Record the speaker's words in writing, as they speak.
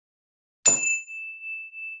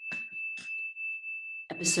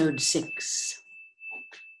Episode 6.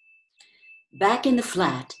 Back in the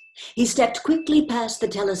flat, he stepped quickly past the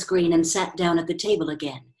telescreen and sat down at the table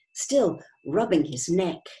again, still rubbing his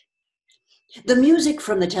neck. The music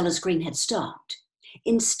from the telescreen had stopped.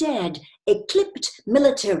 Instead, a clipped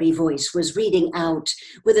military voice was reading out,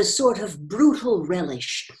 with a sort of brutal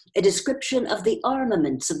relish, a description of the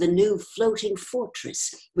armaments of the new floating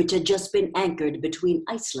fortress, which had just been anchored between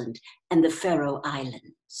Iceland and the Faroe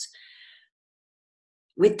Islands.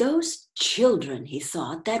 With those children, he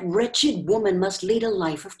thought, that wretched woman must lead a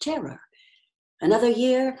life of terror. Another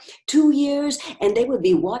year, 2 years, and they would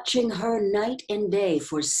be watching her night and day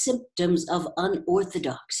for symptoms of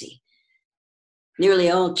unorthodoxy.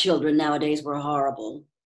 Nearly all children nowadays were horrible.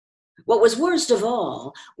 What was worst of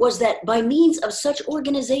all was that by means of such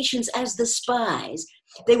organizations as the spies,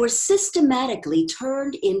 they were systematically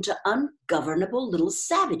turned into ungovernable little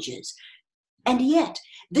savages. And yet,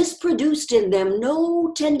 this produced in them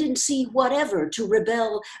no tendency whatever to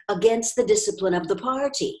rebel against the discipline of the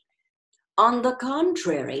party. On the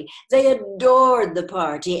contrary, they adored the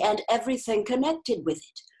party and everything connected with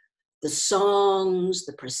it. The songs,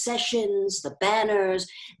 the processions, the banners,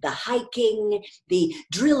 the hiking, the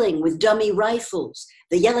drilling with dummy rifles,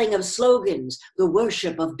 the yelling of slogans, the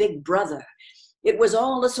worship of Big Brother. It was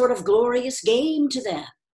all a sort of glorious game to them.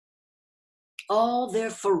 All their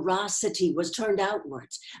ferocity was turned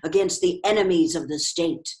outwards against the enemies of the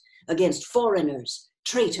state, against foreigners,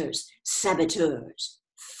 traitors, saboteurs,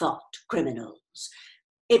 thought criminals.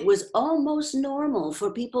 It was almost normal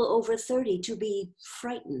for people over 30 to be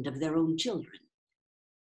frightened of their own children.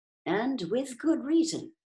 And with good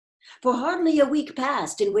reason. For hardly a week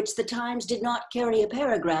passed in which the Times did not carry a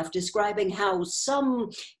paragraph describing how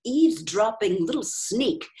some eavesdropping little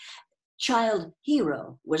sneak, child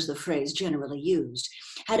hero was the phrase generally used,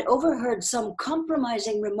 had overheard some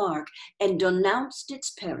compromising remark and denounced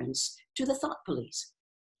its parents to the thought police.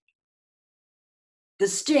 The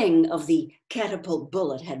sting of the catapult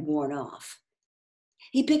bullet had worn off.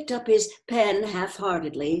 He picked up his pen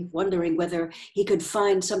half-heartedly, wondering whether he could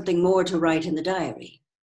find something more to write in the diary.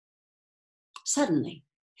 Suddenly,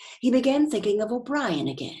 he began thinking of O'Brien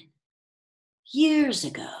again. Years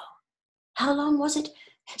ago. How long was it?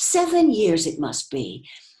 7 years it must be.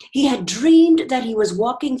 He had dreamed that he was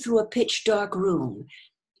walking through a pitch-dark room,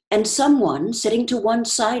 and someone sitting to one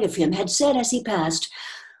side of him had said as he passed,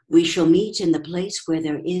 "We shall meet in the place where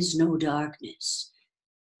there is no darkness."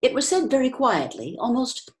 It was said very quietly,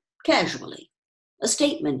 almost casually, a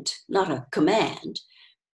statement, not a command.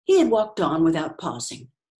 He had walked on without pausing.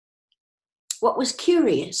 What was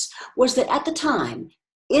curious was that at the time,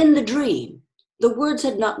 in the dream, the words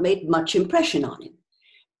had not made much impression on him.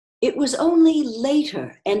 It was only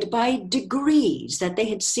later and by degrees that they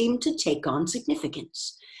had seemed to take on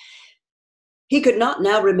significance. He could not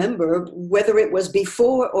now remember whether it was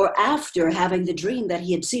before or after having the dream that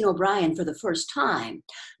he had seen O'Brien for the first time,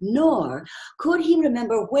 nor could he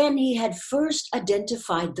remember when he had first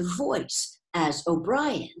identified the voice as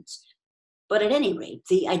O'Brien's. But at any rate,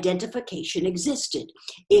 the identification existed.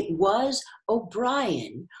 It was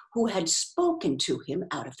O'Brien who had spoken to him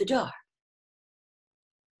out of the dark.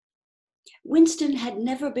 Winston had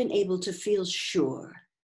never been able to feel sure.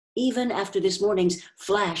 Even after this morning's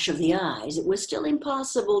flash of the eyes, it was still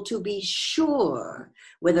impossible to be sure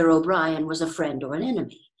whether O'Brien was a friend or an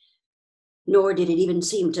enemy. Nor did it even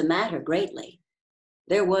seem to matter greatly.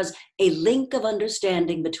 There was a link of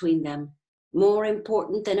understanding between them, more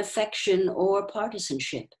important than affection or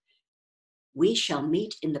partisanship. "We shall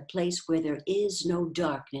meet in the place where there is no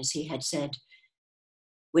darkness," he had said.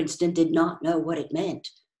 Winston did not know what it meant,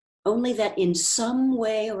 only that in some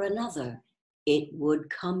way or another, it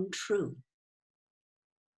would come true.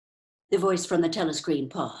 The voice from the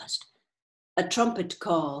telescreen paused. A trumpet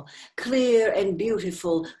call, clear and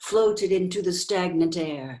beautiful, floated into the stagnant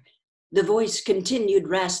air. The voice continued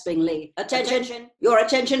raspingly, "Attention! Your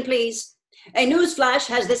attention, please. A news flash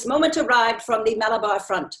has this moment arrived from the Malabar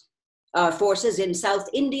front. Our forces in South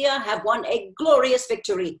India have won a glorious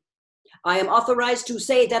victory. I am authorized to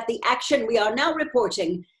say that the action we are now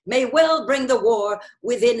reporting may well bring the war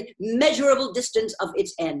within measurable distance of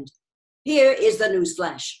its end. Here is the news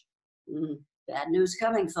flash." Bad news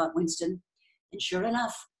coming, thought Winston. And sure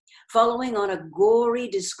enough, following on a gory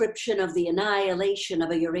description of the annihilation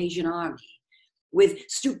of a Eurasian army, with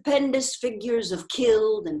stupendous figures of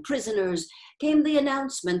killed and prisoners, came the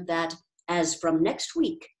announcement that, as from next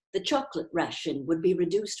week, the chocolate ration would be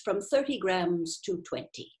reduced from 30 grams to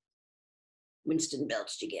 20. Winston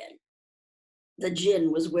belched again. The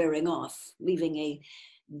gin was wearing off, leaving a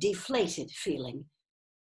deflated feeling.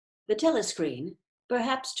 The telescreen,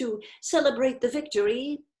 perhaps to celebrate the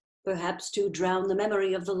victory, perhaps to drown the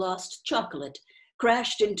memory of the lost chocolate,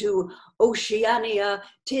 crashed into Oceania,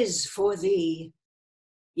 'tis for thee.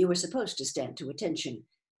 You were supposed to stand to attention.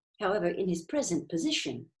 However, in his present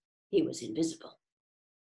position, he was invisible.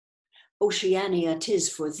 Oceania, 'tis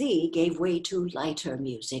for thee gave way to lighter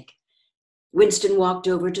music. Winston walked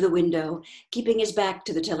over to the window, keeping his back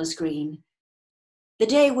to the telescreen. The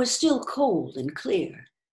day was still cold and clear.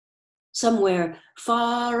 Somewhere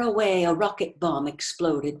far away, a rocket bomb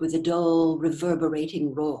exploded with a dull,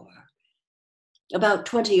 reverberating roar. About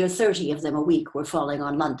 20 or 30 of them a week were falling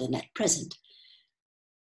on London at present.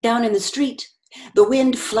 Down in the street, the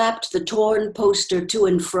wind flapped the torn poster to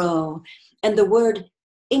and fro, and the word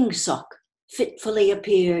Ingsoc fitfully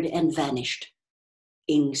appeared and vanished.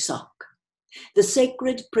 Ingsoc, the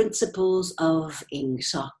sacred principles of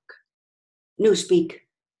Ingsoc. Newspeak,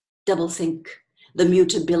 doublethink, the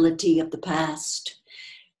mutability of the past.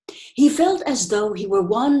 He felt as though he were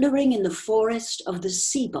wandering in the forest of the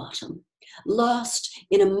sea bottom, lost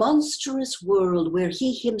in a monstrous world where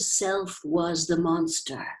he himself was the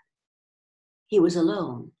monster. He was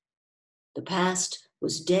alone. The past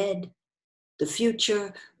was dead. The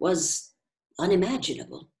future was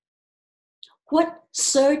unimaginable. What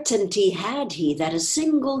certainty had he that a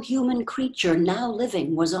single human creature now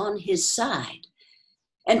living was on his side?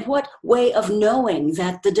 And what way of knowing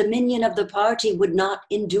that the dominion of the party would not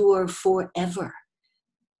endure forever?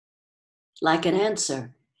 Like an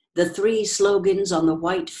answer, the 3 slogans on the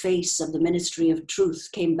white face of the Ministry of Truth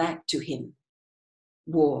came back to him.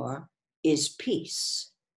 War is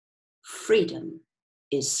peace. Freedom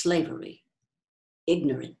is slavery.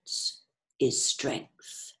 Ignorance is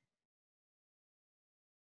strength.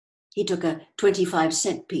 He took a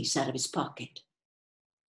 25-cent piece out of his pocket.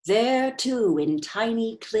 There, too, in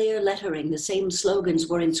tiny, clear lettering, the same slogans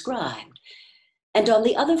were inscribed, and on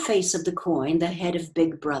the other face of the coin, the head of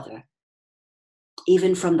Big Brother.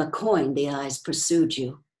 Even from the coin, the eyes pursued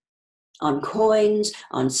you. On coins,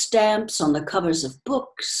 on stamps, on the covers of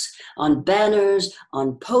books, on banners,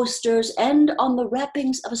 on posters, and on the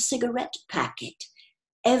wrappings of a cigarette packet.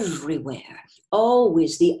 Everywhere,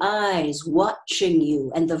 always the eyes watching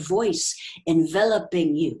you and the voice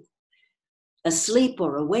enveloping you. Asleep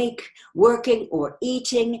or awake, working or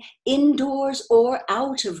eating, indoors or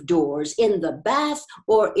out of doors, in the bath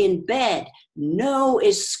or in bed, no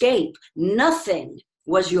escape, nothing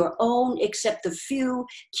was your own except the few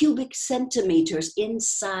cubic centimeters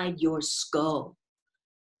inside your skull.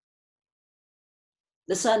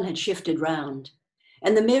 The sun had shifted round,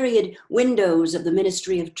 and the myriad windows of the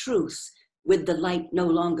Ministry of Truth, with the light no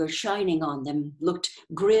longer shining on them, looked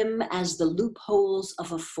grim as the loopholes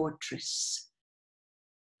of a fortress.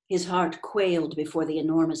 His heart quailed before the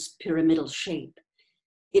enormous pyramidal shape.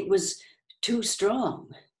 It was too strong.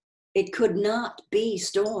 It could not be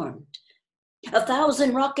stormed.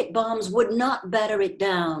 1,000 rocket bombs would not batter it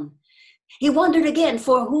down. He wondered again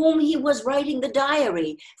for whom he was writing the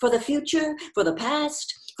diary, for the future, for the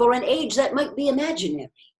past, for an age that might be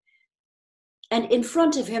imaginary. And in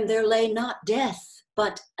front of him there lay not death,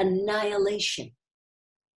 but annihilation.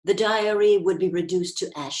 The diary would be reduced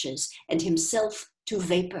to ashes and himself to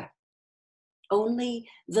vapor. Only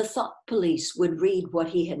the thought police would read what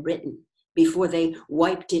he had written before they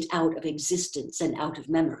wiped it out of existence and out of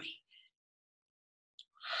memory.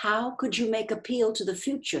 How could you make appeal to the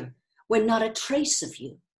future when not a trace of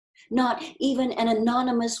you, not even an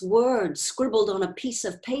anonymous word scribbled on a piece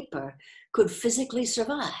of paper, could physically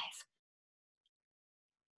survive?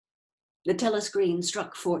 The telescreen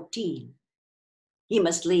struck 14. He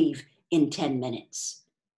must leave in 10 minutes.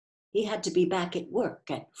 He had to be back at work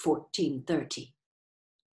at 14:30.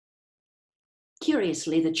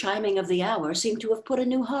 Curiously, the chiming of the hour seemed to have put a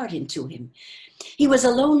new heart into him. He was a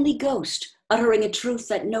lonely ghost, uttering a truth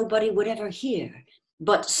that nobody would ever hear.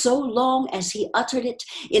 But so long as he uttered it,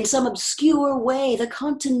 in some obscure way, the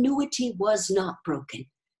continuity was not broken.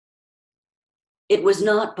 It was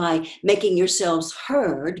not by making yourselves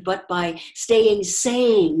heard, but by staying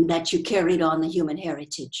sane that you carried on the human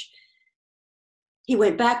heritage. He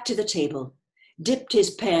went back to the table, dipped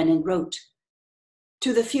his pen and wrote,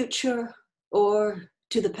 "To the future or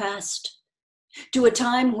to the past, to a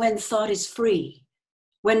time when thought is free,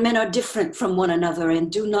 when men are different from one another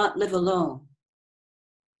and do not live alone,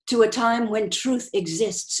 to a time when truth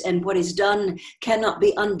exists and what is done cannot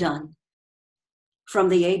be undone, from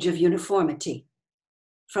the age of uniformity,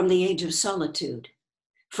 from the age of solitude,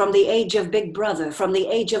 from the age of Big Brother, from the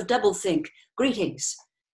age of doublethink, greetings."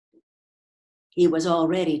 He was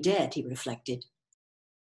already dead, he reflected.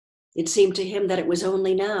 It seemed to him that it was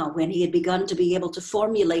only now, when he had begun to be able to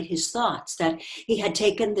formulate his thoughts, that he had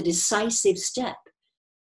taken the decisive step.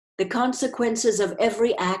 The consequences of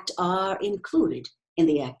every act are included in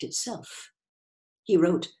the act itself. He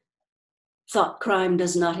wrote, "Thought crime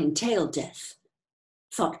does not entail death.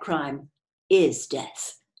 Thought crime is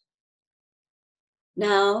death."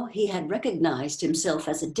 Now he had recognized himself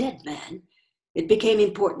as a dead man. It became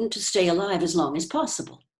important to stay alive as long as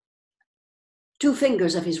possible. 2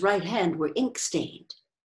 fingers of his right hand were ink-stained.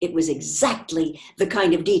 It was exactly the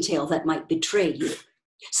kind of detail that might betray you.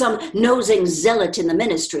 Some nosing zealot in the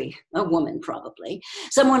ministry, a woman probably,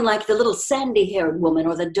 someone like the little sandy-haired woman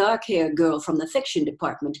or the dark-haired girl from the fiction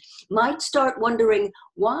department, might start wondering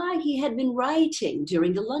why he had been writing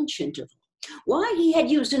during the lunch interval, why he had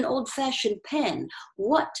used an old-fashioned pen,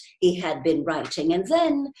 what he had been writing, and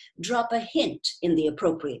then drop a hint in the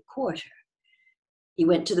appropriate quarter. He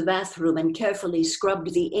went to the bathroom and carefully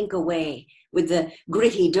scrubbed the ink away with the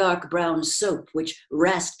gritty dark brown soap which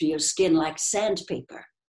rasped your skin like sandpaper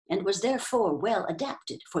and was therefore well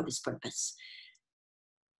adapted for this purpose.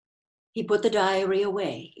 He put the diary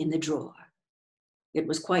away in the drawer. It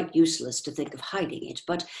was quite useless to think of hiding it,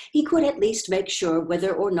 but he could at least make sure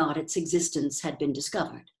whether or not its existence had been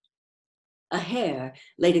discovered. A hair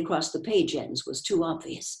laid across the page ends was too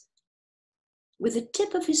obvious. With the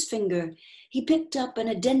tip of his finger, he picked up an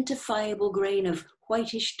identifiable grain of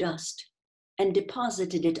whitish dust and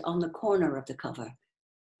deposited it on the corner of the cover,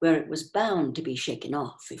 where it was bound to be shaken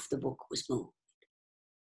off if the book was moved.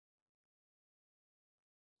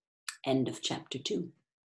 End of chapter 2.